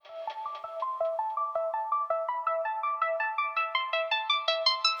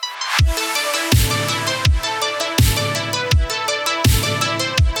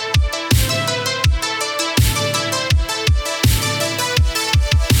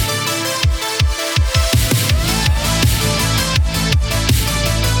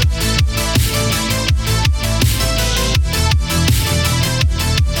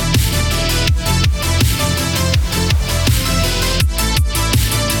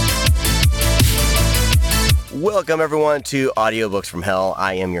Welcome, everyone, to Audiobooks from Hell.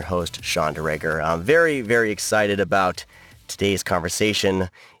 I am your host, Sean DeRager. I'm very, very excited about today's conversation.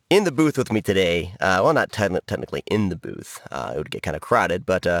 In the booth with me today, well, not technically in the booth. It would get kind of crowded,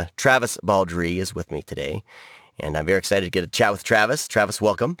 but Travis Baldree is with me today, and I'm very excited to get a chat with Travis. Travis,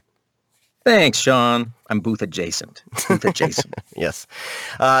 welcome. Thanks, Sean. I'm booth adjacent. Booth adjacent. Yes.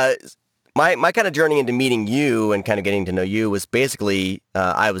 My kind of journey into meeting you and kind of getting to know you was basically,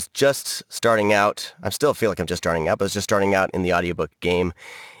 I was just starting out. I still feel like I'm just starting out, but I was just starting out in the audiobook game.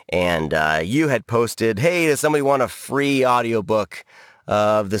 And you had posted, hey, does somebody want a free audiobook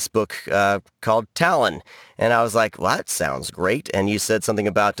of this book called Talon? And I was like, well, that sounds great. And you said something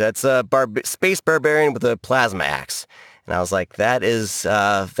about, it's a space barbarian with a plasma axe. And I was like,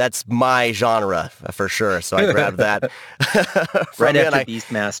 that's my genre for sure. So I grabbed that. Right after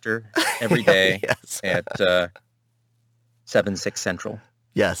Beastmaster every day yes. at 7, 6 Central.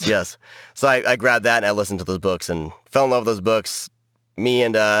 Yes. So I grabbed that and I listened to those books and fell in love with those books. Me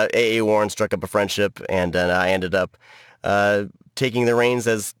and A.A. Warren struck up a friendship, and then I ended up taking the reins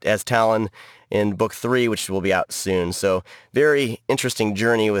as Talon in book 3, which will be out soon. So very interesting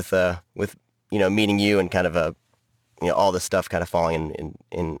journey with meeting you and kind of all this stuff kind of falling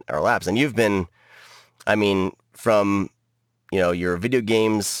in our laps. And you've been, from, your video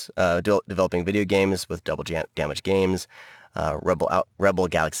games, developing video games with Double Damage Games, Rebel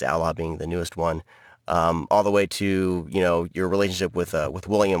Galaxy Outlaw being the newest one, all the way to, your relationship with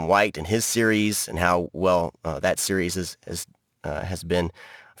William White and his series and how well that series has been.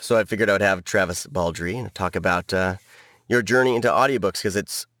 So I figured I would have Travis Baldree and talk about your journey into audiobooks, because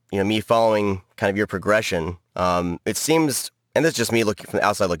it's, me following kind of your progression. It seems, and this is just me looking from the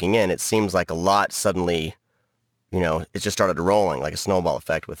outside looking in, it seems like a lot suddenly, it just started rolling like a snowball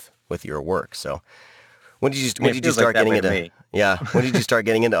effect with your work. So when did you start getting into? Yeah, when did you start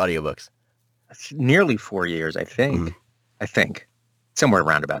getting into audiobooks? Nearly 4 years, I think. Mm-hmm. I think somewhere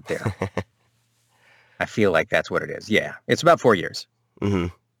around about there. I feel like that's what it is. Yeah, it's about 4 years. Mm-hmm.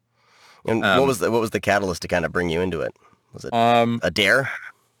 And what was the catalyst to kind of bring you into it? Was it a dare?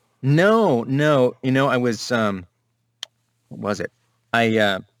 No. I was, what was it?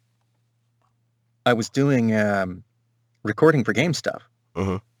 I was doing recording for game stuff.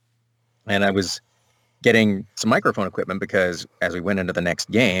 Mm-hmm. And I was getting some microphone equipment because as we went into the next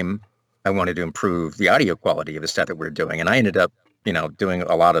game, I wanted to improve the audio quality of the stuff that we were doing. And I ended up, doing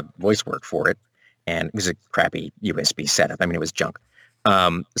a lot of voice work for it. And it was a crappy USB setup. It was junk.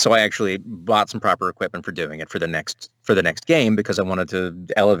 So I actually bought some proper equipment for doing it for the next game, because I wanted to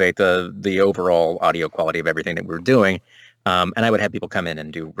elevate the overall audio quality of everything that we were doing. And I would have people come in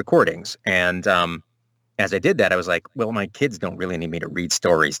and do recordings. And as I did that, I was like, well, my kids don't really need me to read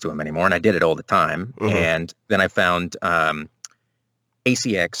stories to them anymore. And I did it all the time. Mm-hmm. And then I found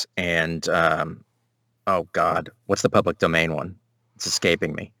ACX and, oh God, what's the public domain one? It's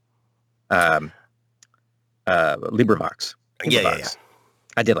escaping me. LibriVox. Yeah.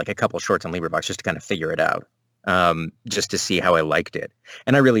 I did like a couple shorts on LibriVox just to kind of figure it out, just to see how I liked it.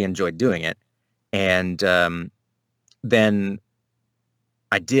 And I really enjoyed doing it. And then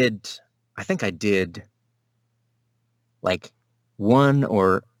I think I did like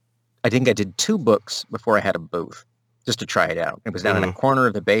I did 2 books before I had a booth just to try it out. It was down in a corner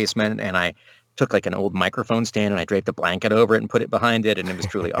of the basement, and I took like an old microphone stand and I draped a blanket over it and put it behind it, and it was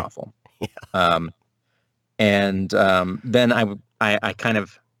truly awful. Yeah. Then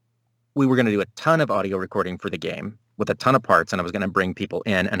we were going to do a ton of audio recording for the game with a ton of parts, and I was going to bring people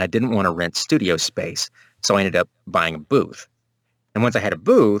in, and I didn't want to rent studio space. So I ended up buying a booth. And once I had a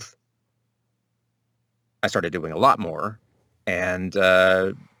booth, I started doing a lot more and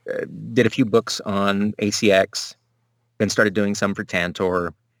did a few books on ACX, then started doing some for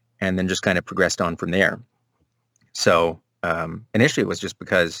Tantor, and then just kind of progressed on from there. So initially it was just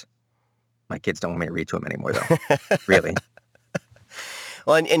because my kids don't want me to read to them anymore, though. Really.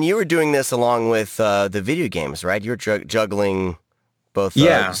 Well, and you were doing this along with the video games, right? You were juggling both.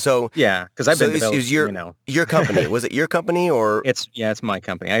 Yeah. Because I've been developing, your company. Was it your company or? It's my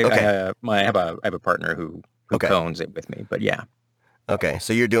company. I have a partner who owns it with me. But yeah. Okay,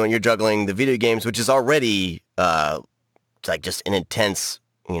 so you're juggling the video games, which is already like just an intense,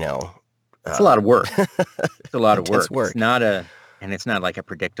 It's a lot of work. It's a lot of work. It's not like a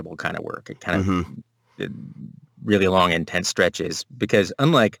predictable kind of work. It kind of really long, intense stretches, because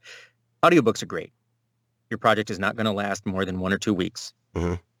unlike audiobooks are great. Your project is not going to last more than 1 or 2 weeks.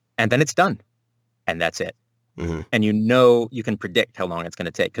 Mm-hmm. And then it's done. And that's it. Mm-hmm. And you can predict how long it's going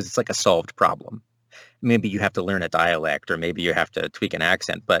to take, because it's like a solved problem. Maybe you have to learn a dialect, or maybe you have to tweak an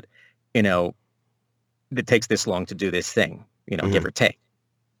accent, but, it takes this long to do this thing, give or take.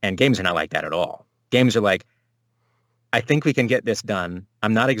 And games are not like that at all. Games are like, I think we can get this done.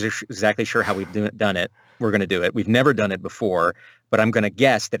 I'm not exactly sure how we've done it. We're going to do it. We've never done it before, but I'm going to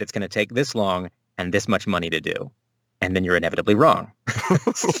guess that it's going to take this long and this much money to do. And then you're inevitably wrong.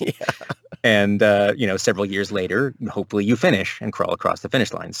 Yeah. And, several years later, hopefully you finish and crawl across the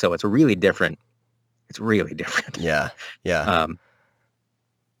finish line. So it's really different. It's really different. Yeah. Yeah.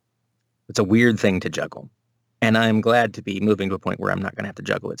 It's a weird thing to juggle. And I'm glad to be moving to a point where I'm not going to have to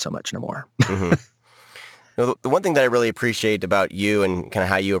juggle it so much anymore. Mm-hmm. The one thing that I really appreciate about you and kind of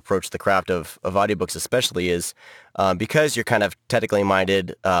how you approach the craft of audiobooks especially is because you're kind of technically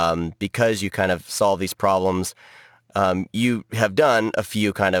minded, because you kind of solve these problems, you have done a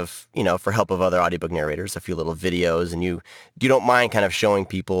few kind of, for help of other audiobook narrators, a few little videos, and you don't mind kind of showing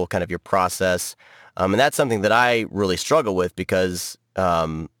people kind of your process. And that's something that I really struggle with because,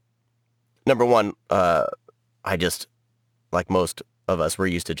 number one, I just, like most of us, we're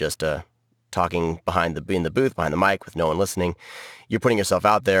used to just talking in the booth, behind the mic with no one listening. You're putting yourself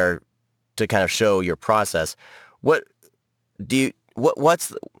out there to kind of show your process. What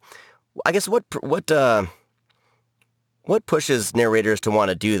pushes narrators to want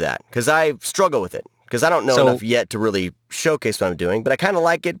to do that? Because I struggle with it because I don't know enough yet to really showcase what I'm doing, but I kind of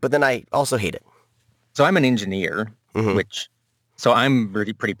like it, but then I also hate it. So I'm an engineer, Mm-hmm. so I'm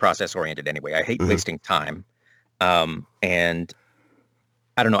pretty process oriented anyway. I hate Mm-hmm. wasting time. And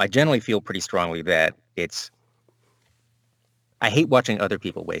I don't know, I generally feel pretty strongly that I hate watching other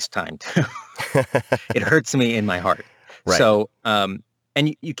people waste time too. It hurts me in my heart. Right. So, and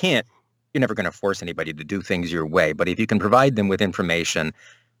you're never going to force anybody to do things your way, but if you can provide them with information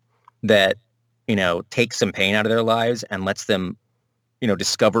that, takes some pain out of their lives and lets them,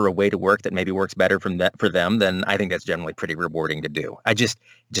 discover a way to work that maybe works better for them, then I think that's generally pretty rewarding to do. It just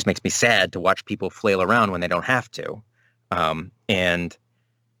makes me sad to watch people flail around when they don't have to. And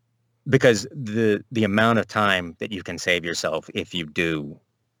because the amount of time that you can save yourself if you do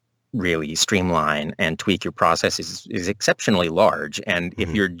really streamline and tweak your process is exceptionally large. And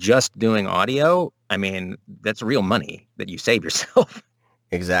if you're just doing audio, I mean, that's real money that you save yourself.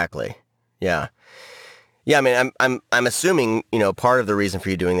 Exactly. Yeah. Yeah. I mean, I'm assuming, part of the reason for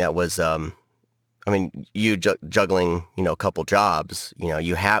you doing that was, you juggling, a couple jobs,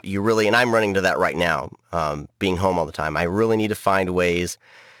 you really, and I'm running to that right now, being home all the time. I really need to find ways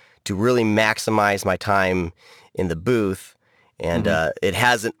to really maximize my time in the booth. And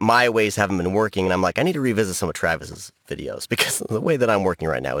my ways haven't been working. And I'm like, I need to revisit some of Travis's videos because the way that I'm working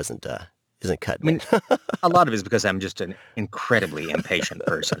right now isn't cutting it. A lot of it is because I'm just an incredibly impatient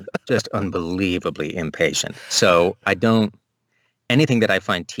person, just unbelievably impatient. So anything that I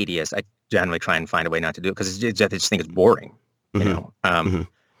find tedious, I generally try and find a way not to do it because I just think it's boring. All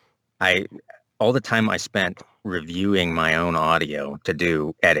the time I spent reviewing my own audio to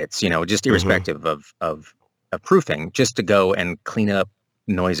do edits, just irrespective of proofing, just to go and clean up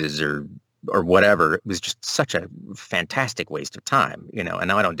noises or whatever. It was just such a fantastic waste of time, and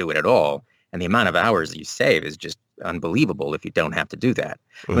now I don't do it at all. And the amount of hours that you save is just unbelievable if you don't have to do that.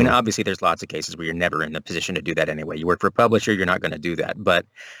 I mean, obviously there's lots of cases where you're never in the position to do that anyway. You work for a publisher, you're not going to do that. But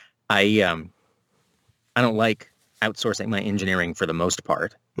I don't like outsourcing my engineering for the most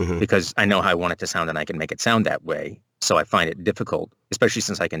part because I know how I want it to sound and I can make it sound that way. So I find it difficult, especially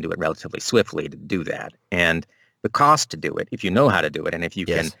since I can do it relatively swiftly, to do that. And the cost to do it, if you know how to do it, and if you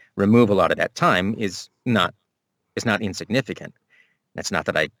can remove a lot of that time, is not insignificant. That's not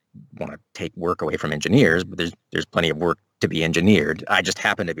that I want to take work away from engineers, but there's plenty of work to be engineered. I just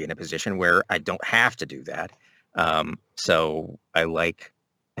happen to be in a position where I don't have to do that. So I like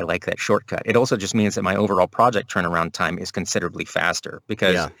that shortcut. It also just means that my overall project turnaround time is considerably faster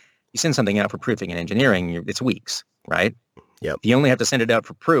because you send something out for proofing and engineering, it's weeks, right? Yep. If you only have to send it out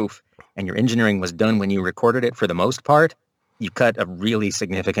for proof and your engineering was done when you recorded it for the most part, you cut a really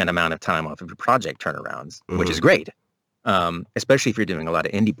significant amount of time off of your project turnarounds, which is great. Especially if you're doing a lot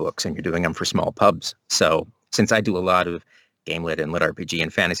of indie books and you're doing them for small pubs. So since I do a lot of game lit and lit RPG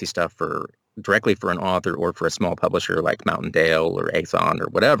and fantasy stuff directly for an author or for a small publisher like Mountain Dale or Athon or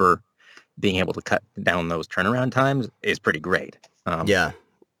whatever, being able to cut down those turnaround times is pretty great. Yeah,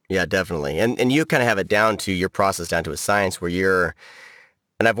 definitely. And you kind of have it down to your process down to a science where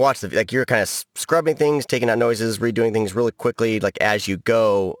and I've watched you're kind of scrubbing things, taking out noises, redoing things really quickly, like as you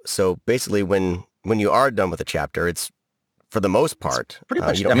go. So basically when you are done with a chapter, it's, for the most part, pretty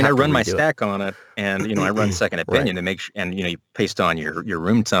much. I run my stack on it, and I run second opinion to make sure, and you paste on your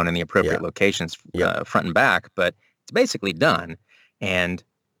room tone in the appropriate locations, front and back. But it's basically done. And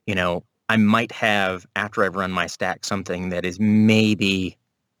I might have, after I've run my stack, something that is maybe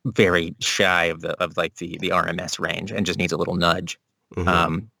very shy of the RMS range and just needs a little nudge.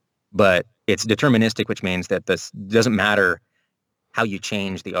 But it's deterministic, which means that this doesn't matter how you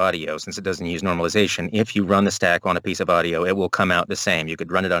change the audio, since it doesn't use normalization. If you run the stack on a piece of audio, it will come out the same. You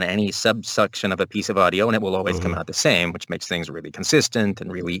could run it on any subsection of a piece of audio, and it will always come out the same, which makes things really consistent and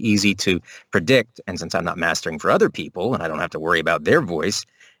really easy to predict. And since I'm not mastering for other people, and I don't have to worry about their voice,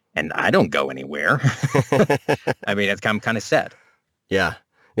 and I don't go anywhere, I mean, I'm kind of set. Yeah.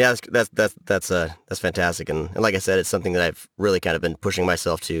 Yeah, that's fantastic. And like I said, it's something that I've really kind of been pushing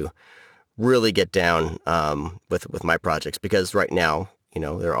myself to really get down with my projects, because right now,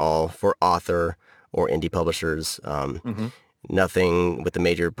 they're all for author or indie publishers. Nothing with the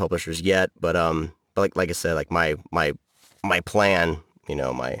major publishers yet, but like I said, like my plan,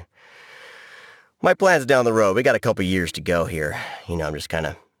 my plan's down the road. We got a couple years to go here. I'm just kind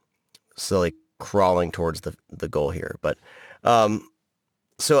of slowly crawling towards the goal here. But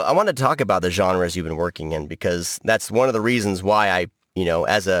so I want to talk about the genres you've been working in, because that's one of the reasons why I,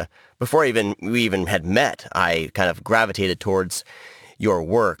 before we even had met, I kind of gravitated towards your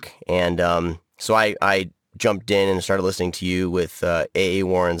work. And so I jumped in and started listening to you with A.A.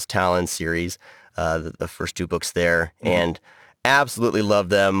 Warren's Talons series, the first two books there, and absolutely love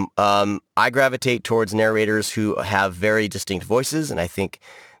them. I gravitate towards narrators who have very distinct voices, and I think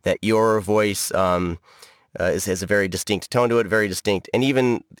that your voice has a very distinct tone to it, very distinct, and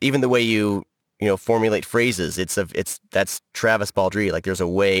even the way you formulate phrases. That's Travis Baldree. Like, there's a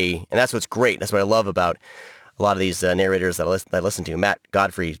way, and that's what's great. That's what I love about a lot of these narrators that I listen to. Matt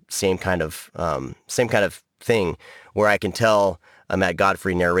Godfrey, same kind of thing, where I can tell a Matt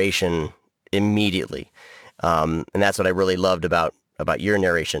Godfrey narration immediately, and that's what I really loved about your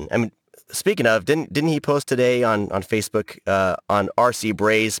narration. I mean, speaking of, didn't he post today on Facebook on R.C.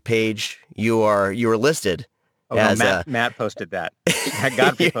 Bray's page? You were listed. Oh, as no, Matt posted that.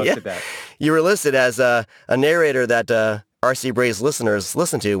 Godfrey posted that. You were listed as a narrator that R.C. Bray's listeners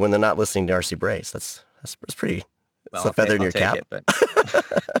listen to when they're not listening to R.C. Bray's. That's pretty. Well, it's a feather in your cap.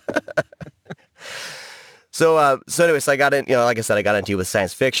 So anyway, I got in. Like I said, I got into with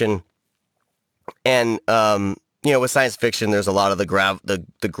science fiction, and with science fiction, there's a lot of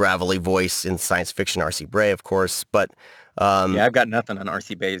the gravelly voice in science fiction. R.C. Bray, of course, but yeah, I've got nothing on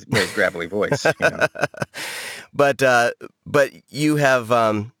R.C. Bray's gravelly voice. But you have,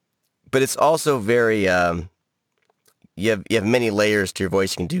 but it's also very, you have many layers to your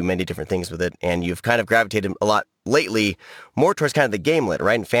voice. You can do many different things with it, and you've kind of gravitated a lot lately more towards kind of the game lit,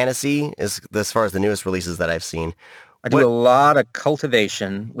 right? And fantasy is, as far as the newest releases that I've seen. I do a lot of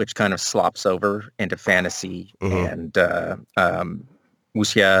cultivation, which kind of slops over into fantasy and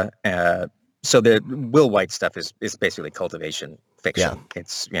wuxia. So the Will White stuff is basically cultivation fiction. Yeah.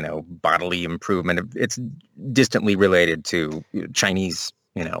 It's, bodily improvement. It's distantly related to Chinese,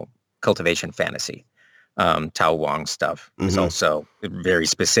 cultivation fantasy. Tao Wang stuff is also very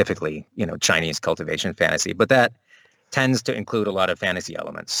specifically, Chinese cultivation fantasy, but that tends to include a lot of fantasy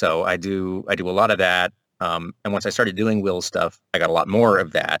elements. So I do a lot of that. And once I started doing Will stuff, I got a lot more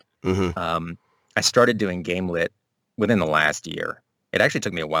of that. I started doing game lit within the last year. It actually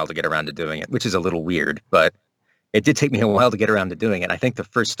took me a while to get around to doing it, which is a little weird, but it did take me a while to get around to doing it. I think the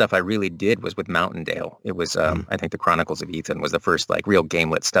first stuff I really did was with Mountaindale. It was, I think the Chronicles of Ethan was the first real game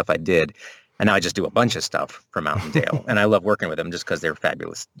lit stuff I did. And now I just do a bunch of stuff for Mountaindale. And I love working with them just because they're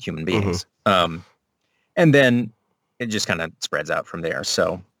fabulous human beings. And then it just kind of spreads out from there.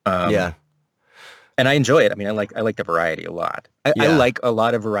 So, yeah. And I enjoy it. I mean, I like the variety a lot. I like a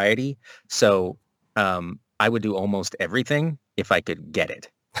lot of variety. So I would do almost everything if I could get it.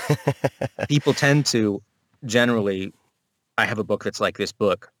 People tend to generally, I have a book that's like this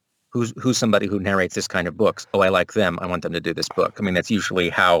book. Who's somebody who narrates this kind of books? Oh, I like them. I want them to do this book. I mean, that's usually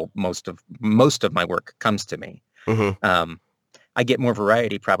how most of my work comes to me. I get more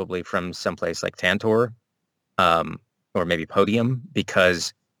variety probably from someplace like Tantor, or maybe Podium,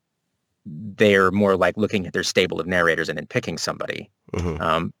 because they're more like looking at their stable of narrators and then picking somebody.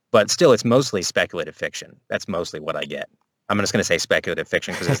 But still, it's mostly speculative fiction. That's mostly what I get. I'm just going to say speculative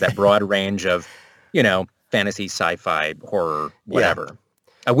fiction because it's that broad range of, fantasy, sci-fi, horror, whatever. Yeah.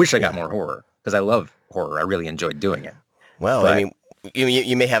 I wish I got more horror because I love horror. I really enjoyed doing it. Well, but, I mean,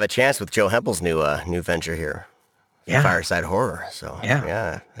 you may have a chance with Joe Hempel's new venture here. Yeah. Fireside Horror. So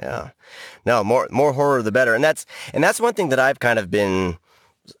yeah. No, more horror the better. And that's one thing that I've kind of been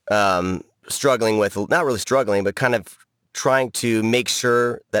struggling with, not really struggling, but kind of trying to make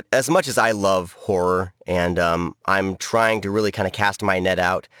sure that as much as I love horror, and I'm trying to really kind of cast my net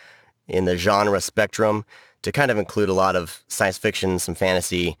out in the genre spectrum to kind of include a lot of science fiction, some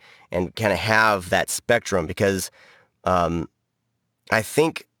fantasy, and kind of have that spectrum, because I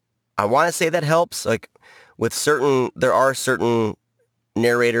think I want to say that helps. Like, with there are certain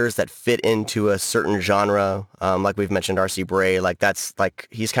narrators that fit into a certain genre. Like we've mentioned, R.C. Bray, like that's like,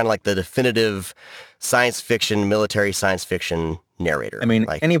 he's kind of like the definitive science fiction, military science fiction narrator. I mean,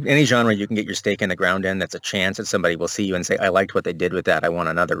 Like, any genre you can get your stake in the ground in, that's a chance that somebody will see you and say, I liked what they did with that. I want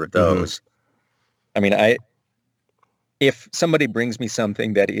another of those. I mean, if somebody brings me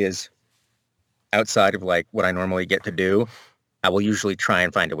something that is outside of like what I normally get to do, I will usually try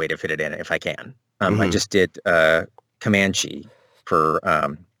and find a way to fit it in if I can. I just did Comanche for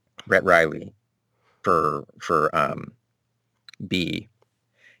Brett Riley for B,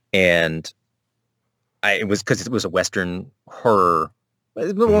 and it was because it was a Western horror,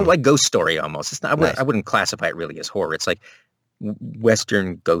 like ghost story almost. It's not. Nice. I wouldn't classify it really as horror. It's like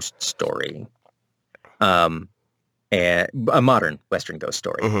Western ghost story, and a modern Western ghost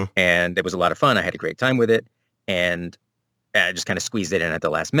story. And it was a lot of fun. I had a great time with it, and I just kind of squeezed it in at the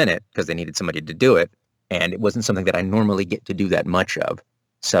last minute because they needed somebody to do it, and it wasn't something that I normally get to do that much of.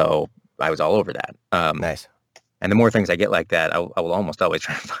 So I was all over that. Nice. And the more things I get like that, I will almost always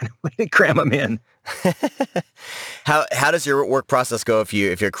try to find a way to cram them in. How does your work process go if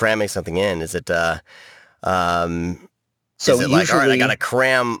you're cramming something in? Is it like, all right, I gotta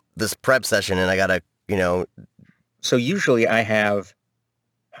cram this prep session and I gotta, So usually I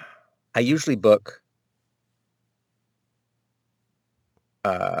usually book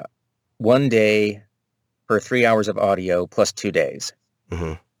 1 day for 3 hours of audio plus 2 days,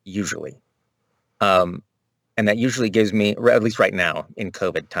 usually. And that usually gives me, or at least right now in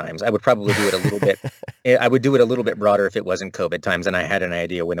COVID times, I would probably do it a little bit. I would do it a little bit broader if it wasn't COVID times and I had an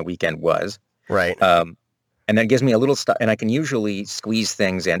idea when a weekend was. Right. And that gives me a little stuff, and I can usually squeeze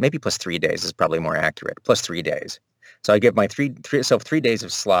things in. Maybe plus 3 days is probably more accurate. Plus 3 days. So I give my 3 days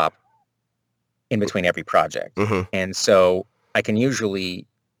of slop in between every project. And so I can usually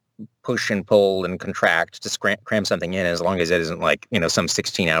push and pull and contract to cram something in as long as it isn't like, some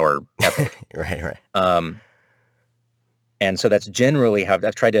 16-hour epic. Right. And so that's generally how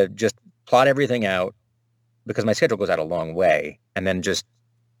I've tried to just plot everything out, because my schedule goes out a long way, and then just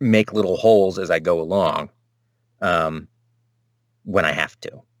make little holes as I go along when I have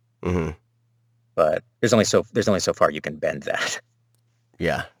to. But there's only so far you can bend that.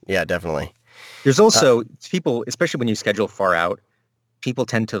 Yeah, definitely. There's also people, especially when you schedule far out, people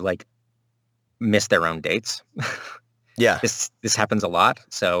tend to like miss their own dates. Yeah. This happens a lot.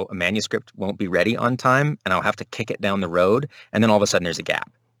 So a manuscript won't be ready on time and I'll have to kick it down the road. And then all of a sudden there's a gap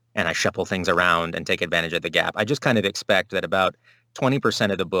and I shuffle things around and take advantage of the gap. I just kind of expect that about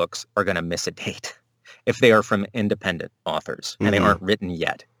 20% of the books are going to miss a date if they are from independent authors and they aren't written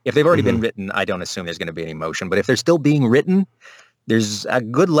yet. If they've already been written, I don't assume there's going to be any motion. But if they're still being written, there's a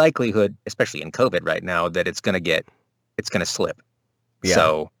good likelihood, especially in COVID right now, that it's going to slip. Yeah.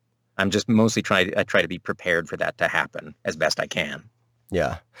 So I'm just mostly try to be prepared for that to happen as best I can.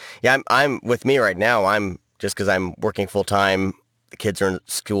 Yeah. I'm with me right now. I'm just because I'm working full time. The kids are in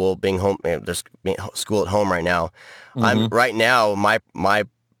school, being home. There's school at home right now. I'm right now. My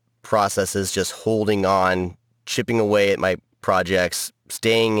process is just holding on, chipping away at my projects,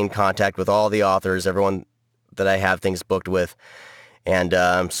 staying in contact with all the authors, everyone that I have things booked with, and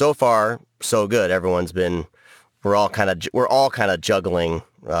so far so good. We're all kind of juggling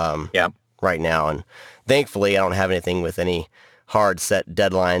right now, and thankfully I don't have anything with any hard set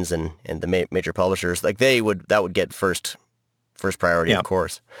deadlines, and the major publishers, like that would get first priority, of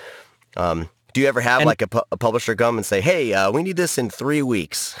course. Do you ever have like a publisher come and say, hey, we need this in 3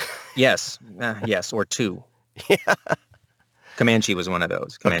 weeks? Yes, or 2. Yeah. Comanche was one of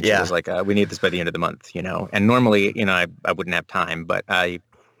those. Comanche was like, we need this by the end of the month, and normally, I wouldn't have time, but I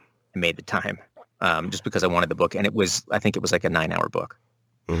made the time. Just because I wanted the book, and I think it was like a 9-hour book.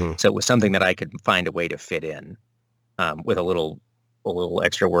 So it was something that I could find a way to fit in with a little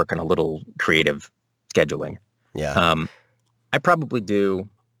extra work and a little creative scheduling. Yeah. I probably do.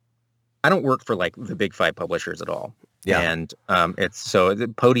 I don't work for like the big 5 publishers at all. Yeah. And it's so the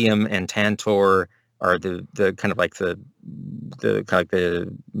Podium and Tantor are the kind of like the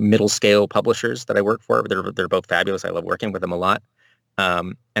middle scale publishers that I work for. They're both fabulous. I love working with them a lot.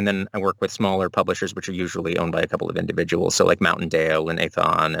 And then I work with smaller publishers, which are usually owned by a couple of individuals. So like Mountain Dale and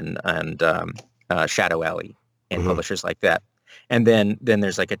Athon and Shadow Alley and publishers like that. And then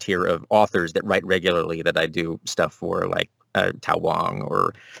there's like a tier of authors that write regularly that I do stuff for, like Tao Wong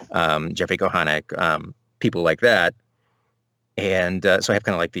or Jeffrey Kohanek, people like that. And so I have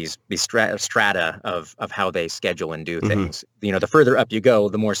kind of like these strata of how they schedule and do things. The further up you go,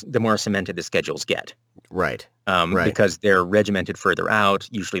 the more cemented the schedules get. Right. Because they're regimented further out.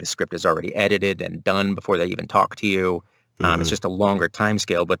 Usually the script is already edited and done before they even talk to you. It's just a longer time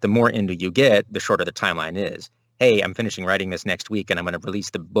scale. But the more into you get, the shorter the timeline is. hey, I'm finishing writing this next week and I'm going to release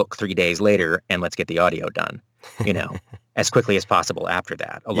the book 3 days later and let's get the audio done, you know, as quickly as possible after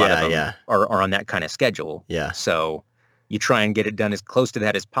that. A lot of Yeah, them yeah, are on that kind of schedule. yeah. So you try and get it done as close to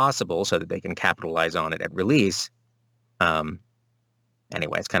that as possible so that they can capitalize on it at release. Um,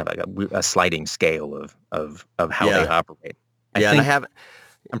 anyway, it's kind of like a sliding scale of how they Yeah. operate. I Yeah, and I think have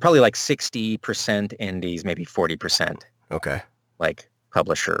I'm probably like 60% indies, maybe 40% okay. like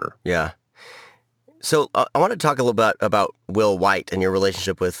publisher. Yeah. So I want to talk a little bit about Will White and your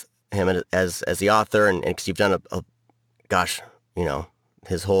relationship with him as the author, and because you've done gosh, you know,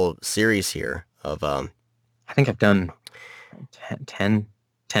 his whole series here of I think I've done 10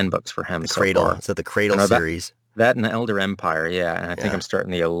 books for him the so Cradle. far. So the I Cradle know series. that and the Elder Empire, yeah. And I think Yeah. I'm starting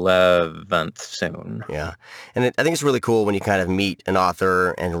the 11th soon. Yeah, and I think it's really cool when you kind of meet an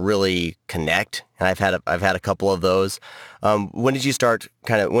author and really connect. And I've had a couple of those. When did you start?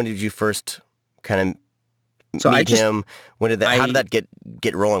 When did you first kind of So meet him? When did that? How did I that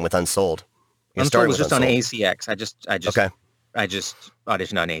get rolling with Unsold? You Unsold started was with just on Unsold. ACX. Okay. I just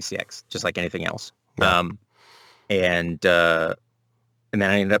auditioned on ACX, just like anything else. Yeah. And then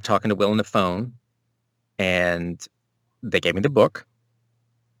I ended up talking to Will on the phone, and they gave me the book.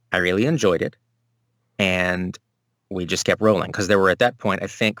 I really enjoyed it, and we just kept rolling because there were at that point, I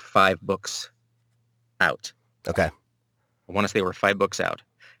think, 5 books out. Okay. I want to say there were 5 books out,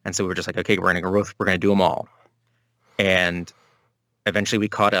 and so we were just like, okay, we're gonna do them all, and eventually we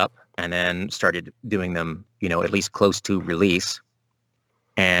caught up, and then started doing them, you know, at least close to release,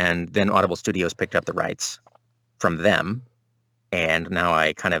 and then Audible Studios picked up the rights from them, and now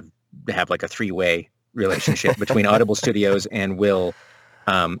I kind of have like a 3-way relationship between Audible Studios and Will.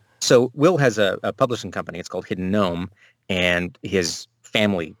 So Will has a publishing company. It's called Hidden Gnome, and his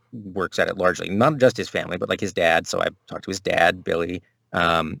family works at it largely. Not just his family, but like his dad. So I talked to his dad, Billy,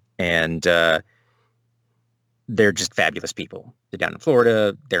 and they're just fabulous people. They're down in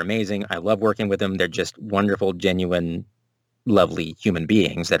Florida. They're amazing. I love working with them. They're just wonderful, genuine, lovely human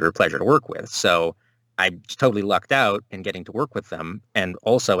beings that are a pleasure to work with. So I totally lucked out in getting to work with them. And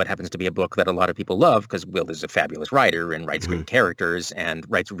also it happens to be a book that a lot of people love because Will is a fabulous writer and writes Mhm. great characters and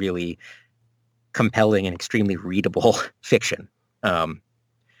writes really compelling and extremely readable fiction. Um,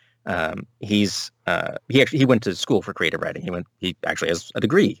 he went to school for creative writing. He actually has a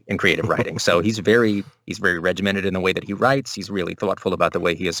degree in creative writing. So he's very regimented in the way that he writes. He's really thoughtful about the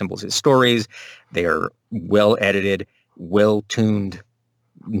way he assembles his stories. They are well edited, well tuned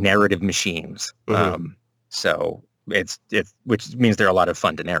narrative machines. Mhm. So it's which means they're a lot of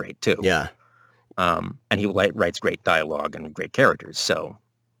fun to narrate too. Yeah. And he writes great dialogue and great characters. So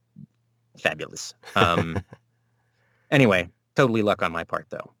fabulous. Anyway, totally luck on my part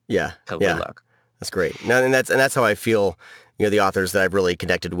though. Yeah. Totally Yeah. luck. That's great. No, and that's how I feel. You know, the authors that I've really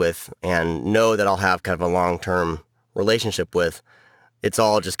connected with and know that I'll have kind of a long-term relationship with. It's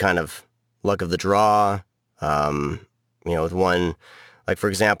all just kind of luck of the draw. Um, you know, with one, like for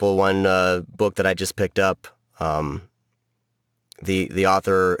example, one book that I just picked up, the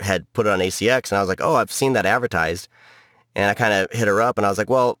author had put it on ACX, and I was like, oh, I've seen that advertised, and I kind of hit her up, and I was like,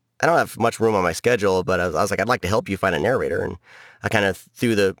 well, I don't have much room on my schedule, but I was like, I'd like to help you find a narrator, and I kind of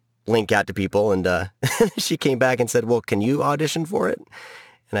threw the link out to people, and she came back and said, well, can you audition for it?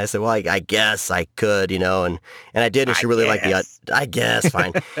 And I said, well, I guess I could, you know, and I did, and I she really liked the, guess. I guess,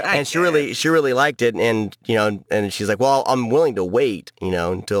 fine. I And guess. she really liked it. And, you know, and she's like, well, I'm willing to wait, you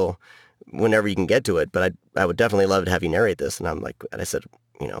know, until whenever you can get to it. But I would definitely love to have you narrate this. And I'm like, and I said,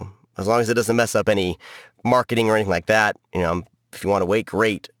 you know, as long as it doesn't mess up any marketing or anything like that, you know, if you want to wait,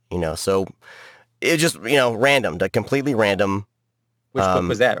 great, you know. So it just, you know, random, like completely random. Which book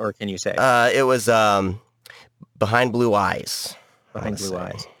was that, or can you say? It was Behind Blue Eyes, I want Behind to Blue say.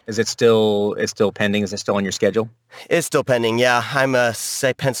 Eyes. Is it still? It's still pending. Is it still on your schedule? It's still pending. Yeah,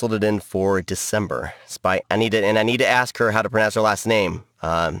 I penciled it in for December. I need to ask her how to pronounce her last name.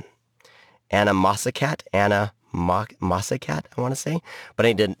 Anna Mossacat, Mossacat, I want to say, but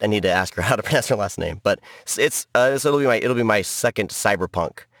I need to ask her how to pronounce her last name. But so it'll be my second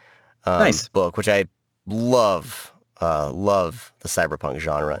cyberpunk Nice. book, which I love love the cyberpunk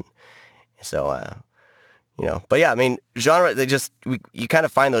genre. So you know, but yeah, I mean, genre, you kind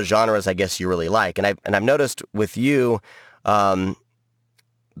of find those genres, I guess, you really like. And I've noticed with you, the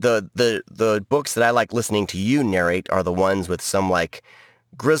books that I like listening to you narrate are the ones with some like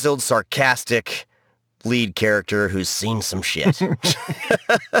grizzled, sarcastic lead character who's seen some shit. You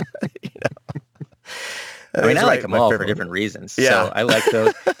know? I mean, I like That's them my all for favorite one. different reasons. Yeah. So I like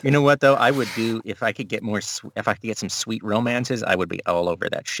those. You know what though? I would do if I could get if I could get some sweet romances, I would be all over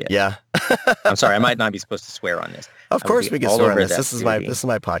that shit. Yeah. I'm sorry, I might not be supposed to swear on this. Of I would course be we can all swear on over this. that This beauty. is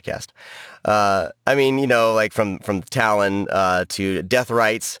my podcast. I mean, like from Talon to Death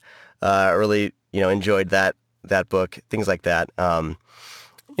Rights, really, enjoyed that book, things like that. I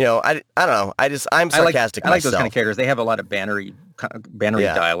don't know. I'm sarcastic I like those kind of myself. characters. They have a lot of bannery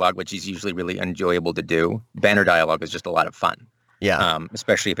Yeah. dialogue, which is usually really enjoyable to do. Banner dialogue is just a lot of fun, Yeah.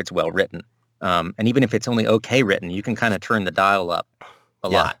 especially if it's well written. And even if it's only okay written, you can kind of turn the dial up a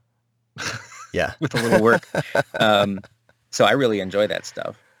Yeah. lot Yeah. with a little work. So I really enjoy that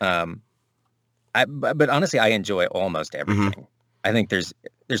stuff. But honestly, I enjoy almost everything. I think there's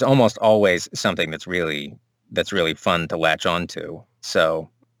almost always something that's really fun to latch onto. So,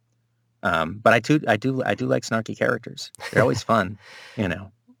 but I do like snarky characters. They're always fun,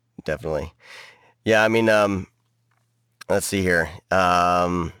 Definitely. Yeah. I mean, let's see here.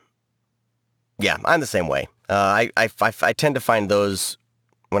 Yeah, I'm the same way. I tend to find those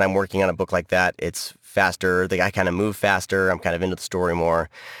when I'm working on a book like that, it's faster. I kind of move faster. I'm kind of into the story more.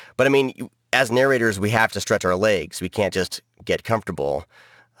 But I mean, as narrators, we have to stretch our legs. We can't just get comfortable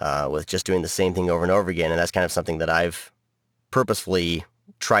with just doing the same thing over and over again. And that's kind of something that I've purposefully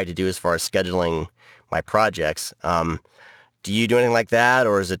tried to do as far as scheduling my projects. Do you do anything like that,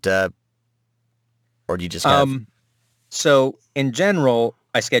 or is it, or do you just kind of... So in general,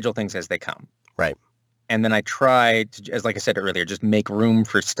 I schedule things as they come. Right. And then I try to, as like I said earlier, just make room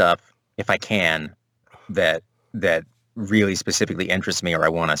for stuff if I can that really specifically interests me or I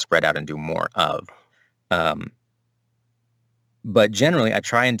want to spread out and do more of. But generally, I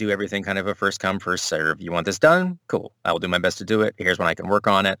try and do everything kind of a first come, first serve. You want this done? Cool. I will do my best to do it. Here's when I can work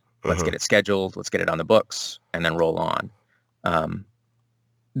on it. Let's get it scheduled. Let's get it on the books and then roll on.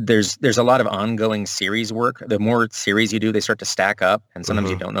 There's a lot of ongoing series work. The more series you do, they start to stack up, and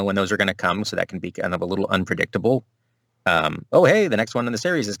sometimes you don't know when those are going to come, so that can be kind of a little unpredictable. Oh, hey, the next one in the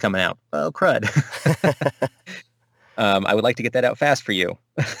series is coming out. Oh, crud. I would like to get that out fast for you.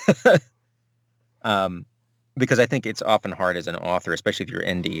 Because I think it's often hard as an author, especially if you're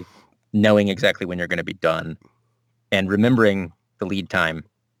indie, knowing exactly when you're going to be done and remembering the lead time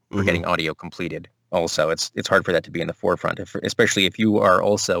for getting audio completed. Also, it's hard for that to be in the forefront, especially if you are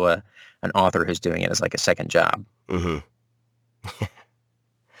also an author who's doing it as like a second job.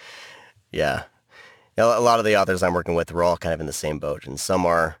 Yeah. A lot of the authors I'm working with, we're all kind of in the same boat, and some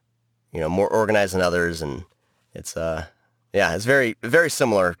are, more organized than others, and it's it's very, very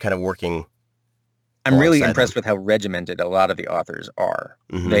similar kind of working. I'm really impressed with how regimented a lot of the authors are.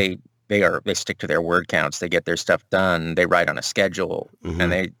 They stick to their word counts. They get their stuff done. They write on a schedule,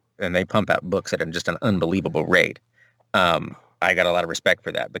 and they pump out books at just an unbelievable rate. I got a lot of respect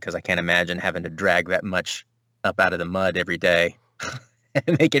for that because I can't imagine having to drag that much up out of the mud every day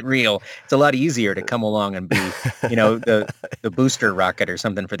and make it real. It's a lot easier to come along and be, the booster rocket or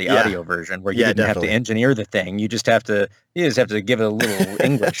something for the audio version where you didn't have to engineer the thing. You just have to give it a little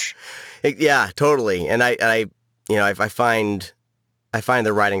English. Yeah, totally. And I find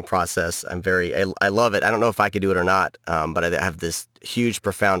the writing process, I love it. I don't know if I could do it or not, but I have this huge,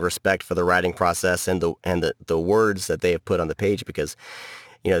 profound respect for the writing process and the words that they have put on the page because,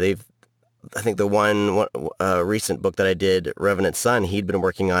 I think the one recent book that I did, Revenant Son, he'd been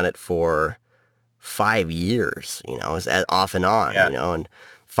working on it for 5 years, was off and on, and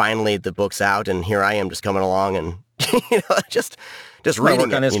finally the book's out and here I am just coming along and, just reading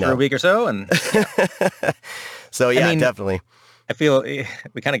work on this for a week or so. And so, yeah, I mean, definitely. I feel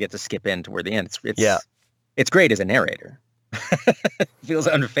we kind of get to skip in toward the end. It's great as a narrator. It feels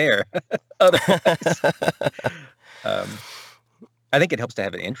unfair. Otherwise. I think it helps to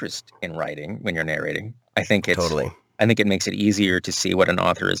have an interest in writing when you're narrating. I think it makes it easier to see what an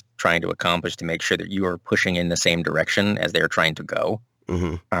author is trying to accomplish to make sure that you are pushing in the same direction as they're trying to go.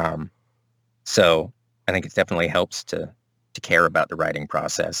 So I think it definitely helps to care about the writing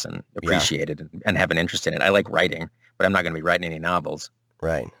process and appreciate it and have an interest in it. I like writing, but I'm not going to be writing any novels.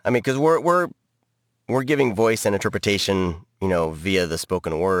 Right. I mean, because we're giving voice and interpretation, via the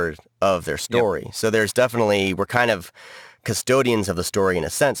spoken word of their story. Yep. So there's definitely, we're kind of custodians of the story in a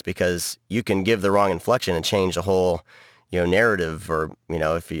sense, because you can give the wrong inflection and change the whole, narrative, or,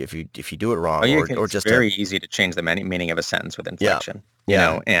 if you do it wrong, or it's just very easy to change the meaning of a sentence with inflection,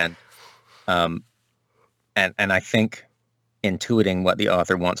 and I think intuiting what the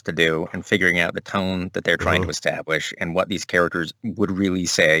author wants to do and figuring out the tone that they're trying to establish and what these characters would really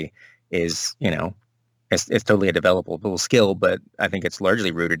say is, it's totally a developable skill, but I think it's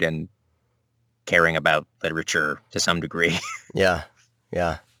largely rooted in caring about literature to some degree. Yeah.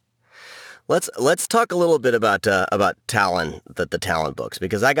 let's talk a little bit about Talon, the Talon books,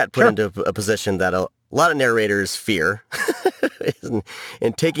 because I got put Sure. into a position that a lot of narrators fear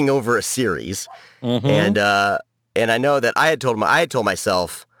in taking over a series, Mm-hmm. and and I know that I had told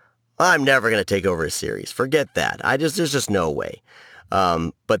myself I'm never going to take over a series. Forget that. There's just no way.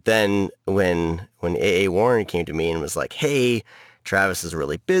 But then when A.A. Warren came to me and was like, "Hey, Travis is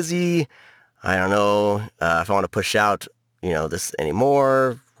really busy. I don't know if I want to push out, this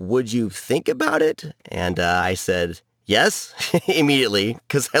anymore. Would you think about it?" And I said yes immediately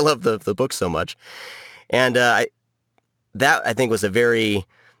because I love the book so much. And that I think was a very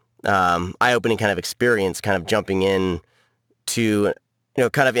eye-opening kind of experience, kind of jumping in to,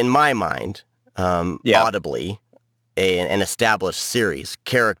 kind of in my mind, Yeah. audibly, an established series,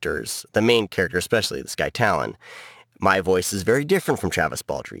 characters, the main character, especially this guy Talon. My voice is very different from Travis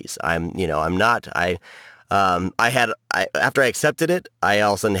Baldree's. I'm not, after I accepted it, I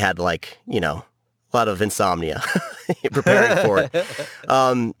all of a sudden had a lot of insomnia preparing for it.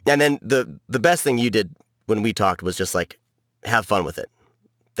 And then the best thing you did when we talked was just like, have fun with it.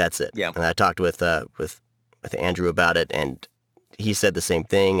 That's it. Yeah. And I talked with Andrew about it, and he said the same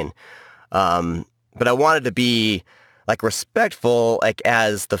thing. And but I wanted to be like respectful, like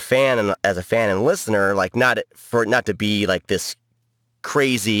as a fan and listener, like not to be like this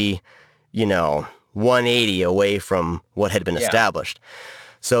crazy, 180 away from what had been Yeah. established.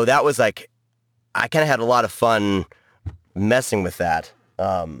 So that was like, I kind of had a lot of fun messing with that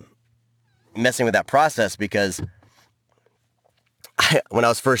process because when I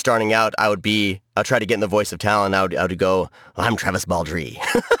was first starting out, I'll try to get in the voice of Talon. I would go, I'm Travis Baldree,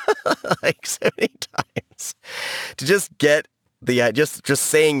 like 70 times to just get the, just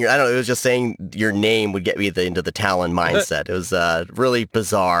saying I don't know, it was just saying your name would get me into the Talon mindset. It was really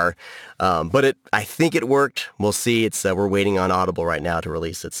bizarre. But I think it worked. We'll see. We're waiting on Audible right now to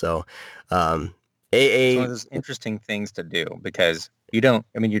release it. So, It's one of those interesting things to do because you're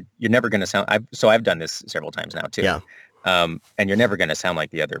never going to sound, I've done this several times now too. Yeah. And you're never going to sound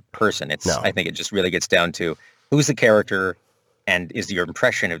like the other person. No. I think it just really gets down to who's the character and is your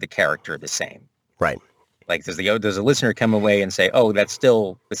impression of the character the same? Right. Like does a listener come away and say, oh, that's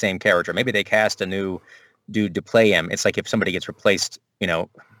still the same character? Maybe they cast a new dude to play him. It's like if somebody gets replaced,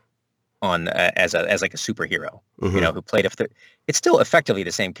 on as like a superhero, Mm-hmm. who played it's still effectively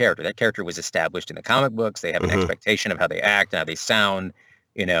the same character. That character was established in the comic books. They have an Mm-hmm. expectation of how they act and how they sound,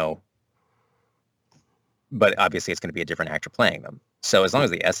 but obviously it's going to be a different actor playing them. So as long as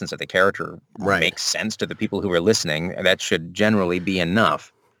the essence of the character Right. makes sense to the people who are listening, that should generally be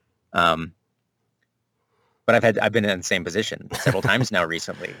enough. But I've been in the same position several times now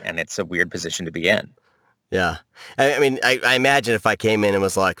recently, and it's a weird position to be in. Yeah. I mean, I imagine if I came in and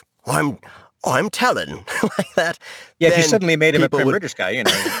was like, I'm Talon like that. Yeah, if you then suddenly made him a people prim would- British guy,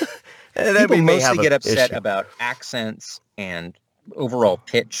 then people we may mostly have get an upset issue. about accents and overall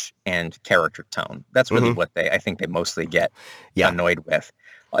pitch and character tone. That's really Mhm. what I think they mostly get Yeah. annoyed with.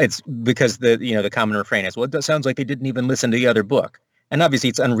 It's because the common refrain is, well, it sounds like they didn't even listen to the other book. And obviously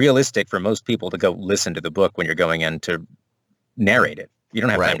it's unrealistic for most people to go listen to the book when you're going in to narrate it. You don't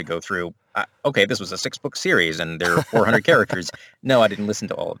have time Right. to go through, okay, this was a 6-book series and there are 400 characters. No, I didn't listen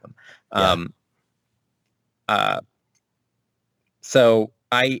to all of them. Yeah. So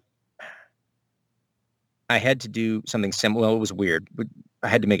I had to do something similar. Well, it was weird. I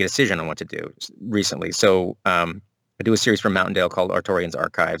had to make a decision on what to do recently. So I do a series from Mountaindale called Artorian's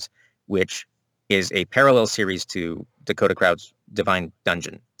Archives, which is a parallel series to Dakota Crowd's Divine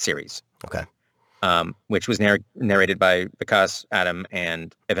Dungeon series. Okay. Which was narrated by Vikas Adam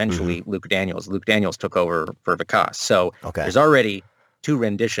and eventually Luke Daniels. Luke Daniels took over for Vikas. So Okay. there's already 2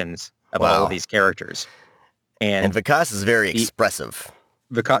 renditions of all Wow. of these characters. And Vikas is very expressive.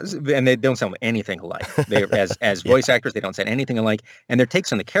 And they don't sound anything alike. They as voice actors, they don't sound anything alike. And their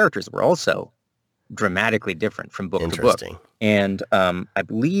takes on the characters were also dramatically different from book to book. Interesting. And I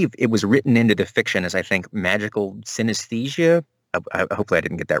believe it was written into the fiction as, I think, magical synesthesia. Hopefully I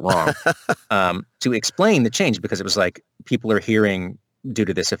didn't get that wrong. To explain the change, because it was like people are hearing, due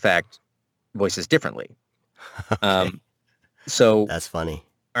to this effect, voices differently. Okay. So That's funny.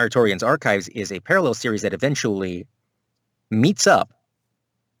 Artorian's Archives is a parallel series that eventually meets up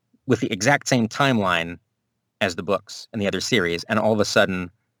with the exact same timeline as the books and the other series, and all of a sudden,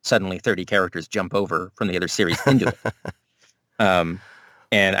 suddenly 30 characters jump over from the other series into it. And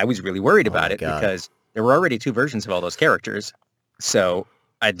I was really worried about it God. because there were already 2 versions of all those characters. So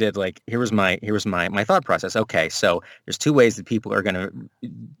I did here was my thought process. Okay, so there's 2 ways that people are gonna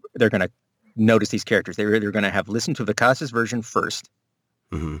notice these characters. They're either gonna have listened to Vikas's version first,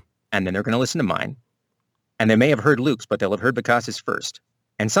 Mm-hmm. and then they're gonna listen to mine. And they may have heard Luke's, but they'll have heard Vikas's first.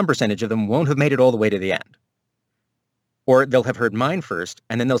 and some percentage of them won't have made it all the way to the end. Or they'll have heard mine first,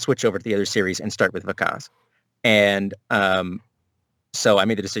 and then they'll switch over to the other series and start with Vikas. And so I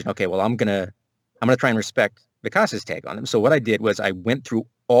made the decision, okay, well, I'm gonna try and respect Vikas's take on them. So what I did was I went through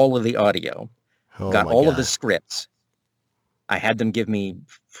all of the audio, got all of the scripts. I had them give me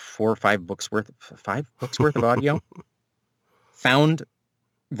 5 books worth of audio, found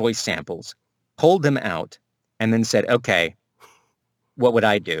voice samples, pulled them out, and then said, okay, what would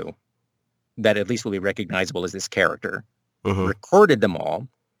I do that at least will be recognizable as this character? Recorded them all,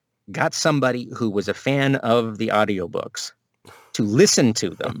 got somebody who was a fan of the audiobooks to listen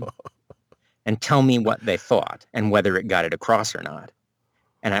to them and tell me what they thought and whether it got it across or not.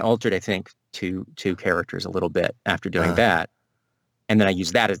 And I altered, I think, two characters a little bit after doing that. And then I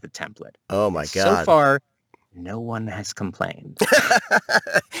used that as the template. Oh my God. So far, no one has complained.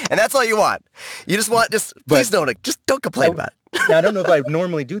 And that's all you want. You just want, please don't complain about it. Now, I don't know if I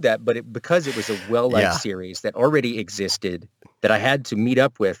normally do that, but because it was a well-liked series that already existed, that I had to meet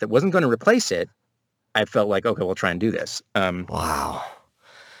up with, that wasn't going to replace it, I felt like, okay, we'll try and do this. Wow.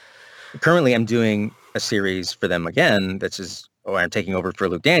 Currently, I'm doing a series for them again. I'm taking over for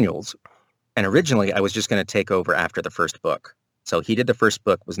Luke Daniels. And originally, I was just going to take over after the first book. So he did the first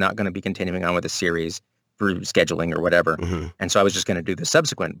book, was not going to be continuing on with the series through scheduling or whatever. And so I was just going to do the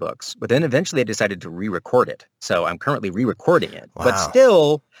subsequent books. But then eventually I decided to re-record it. So I'm currently re-recording it. Wow. But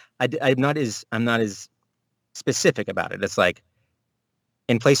still, I'm not as specific about it. It's like,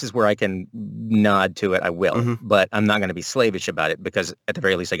 in places where I can nod to it, I will. But I'm not going to be slavish about it because at the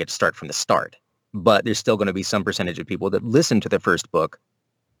very least I get to start from the start. But there's still going to be some percentage of people that listen to the first book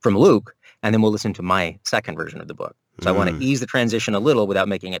from Luke and then we'll listen to my second version of the book. So I want to ease the transition a little without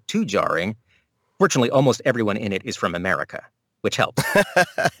making it too jarring. Fortunately, almost everyone in it is from America, which helps.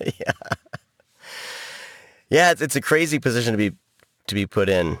 Yeah, it's a crazy position to be put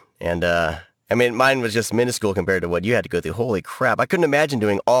in. And I mean, mine was just minuscule compared to what you had to go through. Holy crap. I couldn't imagine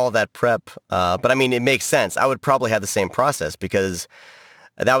doing all that prep. But I mean, it makes sense. I would probably have the same process because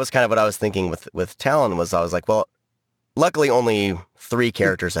that was kind of what I was thinking with Talon was I was like, well, luckily only 3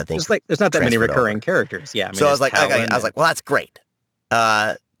 characters, I think. There's not that many recurring characters. Yeah. I mean, so I was like, okay, well, that's great.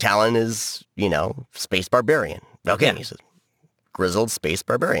 Talon is, space barbarian. Okay. He's a grizzled space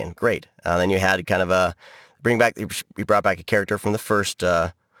barbarian. Great. Then you had kind of you brought back a character from the first,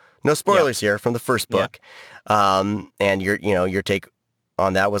 no spoilers here, from the first book. And your take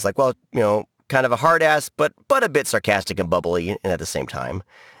on that was like, well, kind of a hard ass, but a bit sarcastic and bubbly at the same time.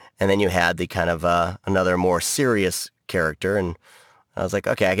 And then you had the kind of another more serious character. And I was like,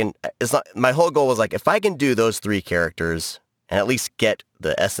 okay, my whole goal was like, if I can do those 3 characters and at least get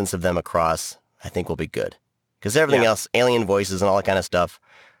the essence of them across, I think we'll be good. Because everything else, alien voices and all that kind of stuff,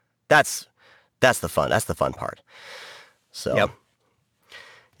 that's the fun. That's the fun part. So,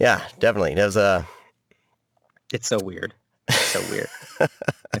 yeah, definitely. There's It's so weird. It's so weird.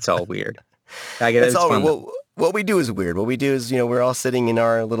 It's all weird. I get it. It's fun. What we do is weird. What we do is, we're all sitting in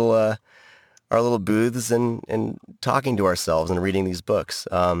our little booths and talking to ourselves and reading these books.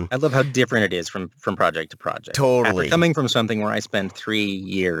 I love how different it is from project to project. Totally. After coming from something where I spent 3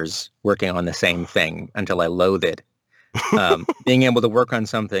 years working on the same thing until I loathe it, being able to work on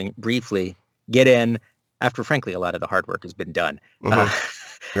something briefly, get in after, frankly, a lot of the hard work has been done,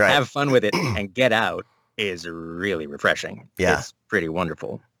 have fun with it, and get out is really refreshing. Yeah. It's pretty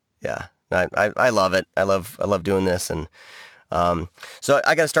wonderful. Yeah. I love it. I love doing this. And so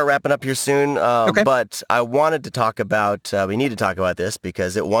I got to start wrapping up here soon. Okay. But I wanted to talk about, we need to talk about this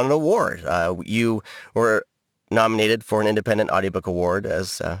because it won an award. You were nominated for an independent audiobook award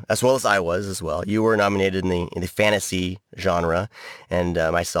as well as I was as well. You were nominated in the fantasy genre and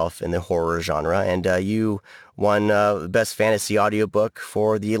myself in the horror genre. And you won best fantasy audiobook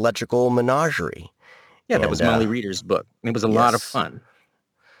for The Electrical Menagerie. Yeah, that was Molly Reeder's book. It was a lot of fun.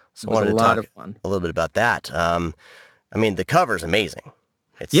 So I wanted to talk a little bit about that. I mean, the cover's amazing.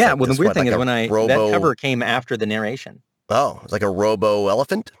 It's the weird thing is that cover came after the narration. Oh, it's like a robo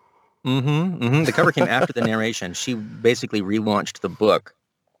elephant? The cover came after the narration. She basically relaunched the book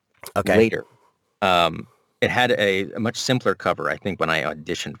later. It had a much simpler cover, I think, when I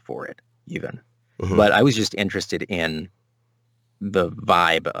auditioned for it, even. But I was just interested in the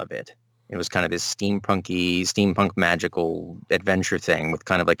vibe of it. It was kind of this steampunk magical adventure thing with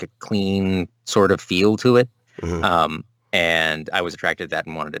kind of like a clean sort of feel to it. And I was attracted to that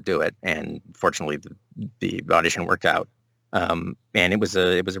and wanted to do it. And fortunately, the audition worked out. And it was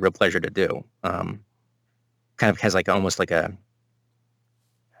a real pleasure to do. Kind of has like almost like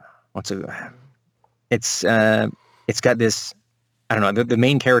it's got this, I don't know, the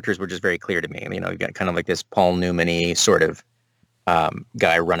main characters were just very clear to me. You've got kind of like this Paul Newman-y sort of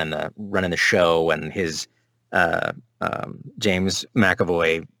guy running the show, and his James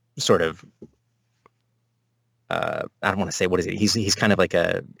McAvoy sort of I don't want to say, what is it? He's kind of like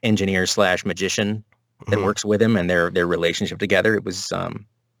a engineer slash magician that Mhm. works with him, and their relationship together.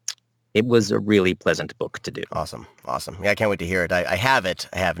 It was a really pleasant book to do. Awesome. Awesome. Yeah, I can't wait to hear it. I have it.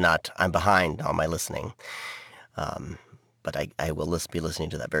 I have not. I'm behind on my listening. Um, but I will be listening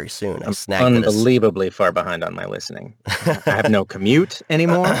to that very soon. I I'm snagged that as unbelievably far behind on my listening. I have no commute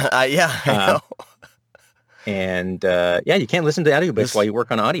anymore. yeah, I Um, know. and yeah, you can't listen to audiobooks while This you work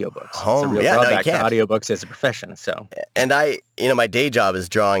on audiobooks. It's a home. real Yeah, no, you drawback to can't. audiobooks as a profession. So And my day job is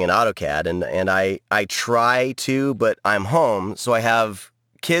drawing in AutoCAD, and I try to, but I'm home, so I have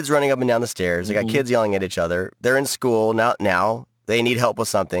kids running up and down the stairs. I got mhm. kids yelling at each other. They're in school now. Now they need help with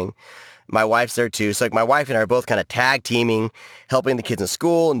something. My wife's there too. So like my wife and I are both kind of tag teaming, helping the kids in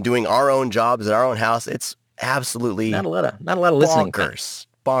school and doing our own jobs at our own house. It's absolutely Not a lot of listening time.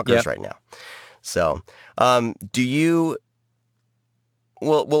 bonkers Yep. right now. So, do you?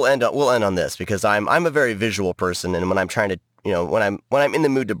 We'll end on this because I'm a very visual person, and when I'm trying to, when I'm in the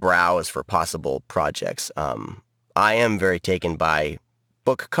mood to browse for possible projects, I am very taken by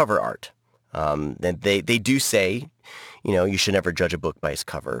book cover art. And they do say, you should never judge a book by its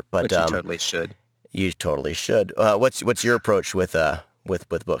cover, but Which you totally should. you totally should. What's your approach with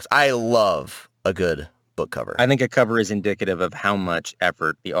books? I love a good book cover. I think a cover is indicative of how much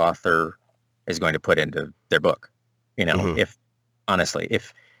effort the author is going to put into their book. Hmm. If honestly,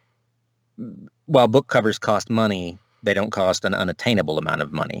 if while book covers cost money, they don't cost an unattainable amount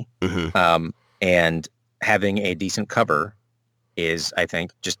of money. Hmm. And having a decent cover is, I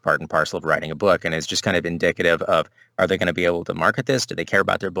think, just part and parcel of writing a book, and it's just kind of indicative of, are they going to be able to market this? Do they care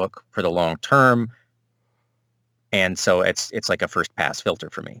about their book for the long term? And so it's like a first pass filter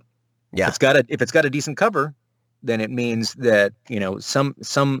for me. Yeah. If it's got a decent cover, then it means that some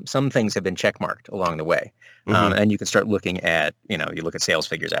things have been checkmarked along the way, Hmm. and you can start looking at you look at sales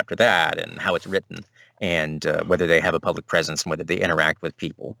figures after that, and how it's written, and whether they have a public presence, and whether they interact with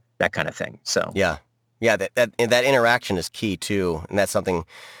people, that kind of thing. So Yeah. Yeah. That interaction is key too, and that's something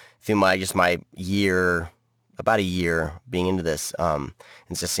through my year, about a year being into this, and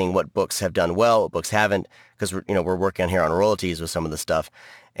just seeing what books have done well, what books haven't, because we're working here on royalties with some of the stuff,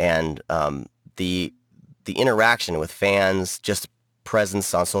 and the interaction with fans, just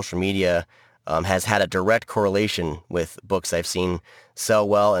presence on social media, has had a direct correlation with books I've seen sell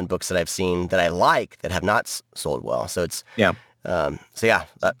well and books that I've seen that I like that have not sold well. So it's yeah,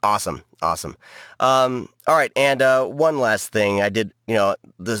 awesome, awesome. All right, and one last thing, I did,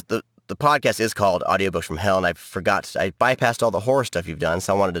 the podcast is called Audiobooks from Hell, and I bypassed all the horror stuff you've done,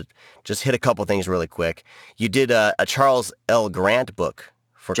 so I wanted to just hit a couple things really quick. You did a Charles L. Grant book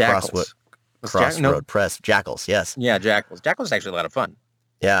for Jackals. Crossroad Press, Jackals, yes. Yeah, Jackals. Jackals is actually a lot of fun.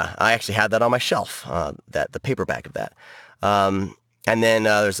 Yeah, I actually had that on my shelf, the paperback of that. And then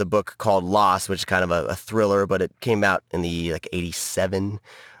there's a book called Lost, which is kind of a thriller, but it came out in the 87.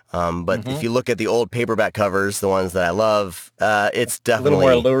 But if you look at the old paperback covers, the ones that I love, it's A little definitely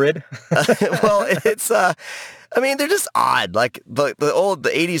more lurid. well, it's they're just odd. Like the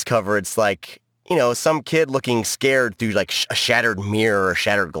 80s cover, it's like, some kid looking scared through like a shattered mirror or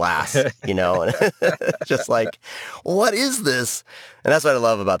shattered glass, and just like, what is this? And that's what I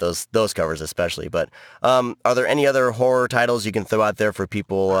love about those covers especially. But are there any other horror titles you can throw out there for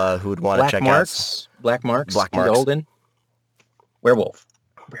people who would want to check out? Black Marks. Black Pete Marks. Olden. Werewolves.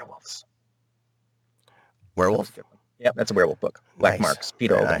 Werewolf? Yep, that's a werewolf book. Black Nice. Marks. Pete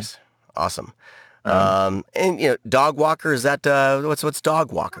Very Olden. nice. Awesome. Um, And Dog Walker, is that what's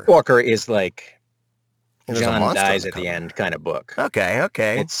Dog Walker? Walker is like There's a John monster on dies the at the cover. end kind of book.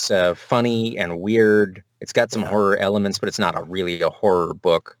 Okay. It's funny and weird. It's got some horror elements, but it's not really a horror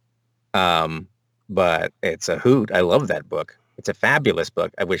book. But it's a hoot. I love that book. It's a fabulous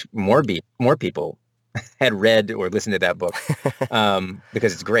book. I wish more people had read or listened to that book,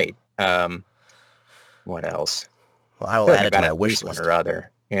 because it's great. What else? Well, I will feel like add I it to got my at wish least one list. or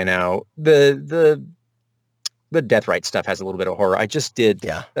other. The death right stuff has a little bit of horror. I just did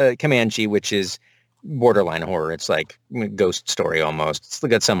Yeah. Comanche, which is borderline horror. It's like a ghost story almost. It's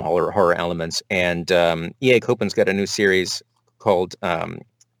got some horror elements. And E.A. Copeland's got a new series called the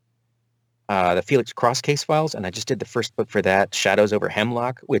Felix Cross Case Files, and I just did the first book for that, Shadows Over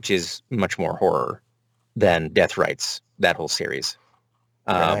Hemlock, which is much more horror than Death Rights, that whole series.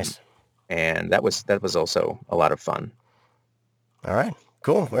 Very nice. And that was also a lot of fun. All right.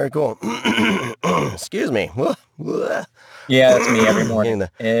 Cool. Very cool. Excuse me. Yeah, that's me every morning.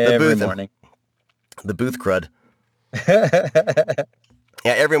 Getting Every morning. the booth crud.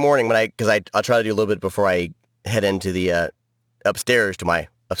 Yeah, every morning because I'll try to do a little bit before I head into the upstairs to my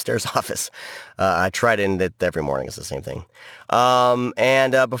upstairs office. I try to end it every morning. It's the same thing.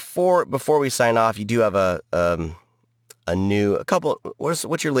 And before we sign off, you do have a couple.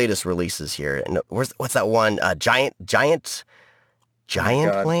 What's your latest releases here? And what's that one? Giant Land?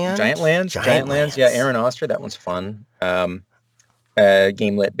 Giant Lands. Yeah, Aaron Oster. That one's fun.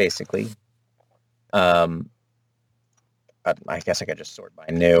 Game lit, basically. I guess I could just sort by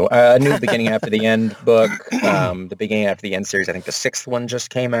new. New Beginning After the End book. The Beginning After the End series. I think the 6th one just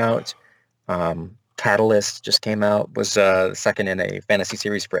came out. Catalyst just came out. Was second in a fantasy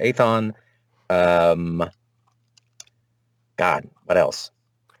series for Aethon. God, what else?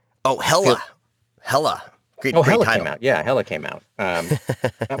 Oh, Hella. Great Hella title. came out. Yeah, Hella came out.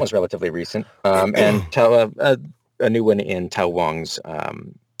 That was relatively recent. And a new one in Tao Wong's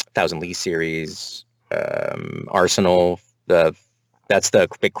Thousand Lee series. Arsenal. That's the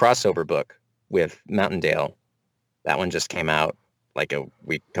big crossover book with Mountaindale. That one just came out like a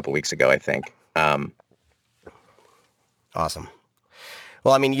couple weeks ago, I think. Awesome.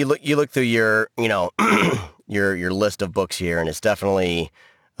 Well, I mean, you look through your your list of books here, and it's definitely,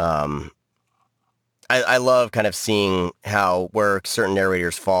 I love kind of seeing where certain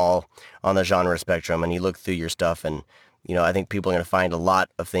narrators fall on the genre spectrum, and you look through your stuff, and I think people are going to find a lot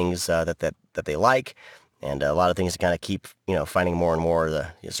of things that they like, and a lot of things to kind of keep finding more and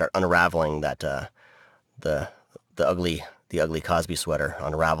more. You start unraveling that the ugly Cosby sweater,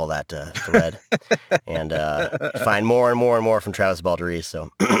 unravel that thread, and find more and more and more from Travis Baldree.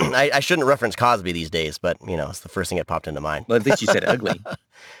 So I shouldn't reference Cosby these days, but it's the first thing that popped into mind. Well, at least you said ugly.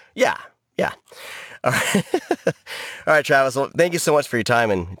 Yeah. All right. All right, Travis. Well, thank you so much for your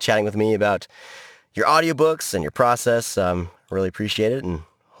time and chatting with me about your audiobooks and your process. Really appreciate it, and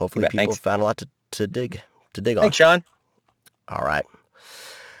hopefully people found a lot to dig on. Thanks, Sean. All right.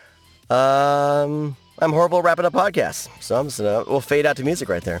 I'm horrible at wrapping up podcasts, so I'm just we'll fade out to music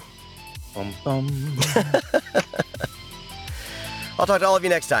right there. I'll talk to all of you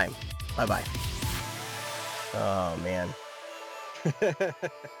next time. Bye-bye. Oh, man.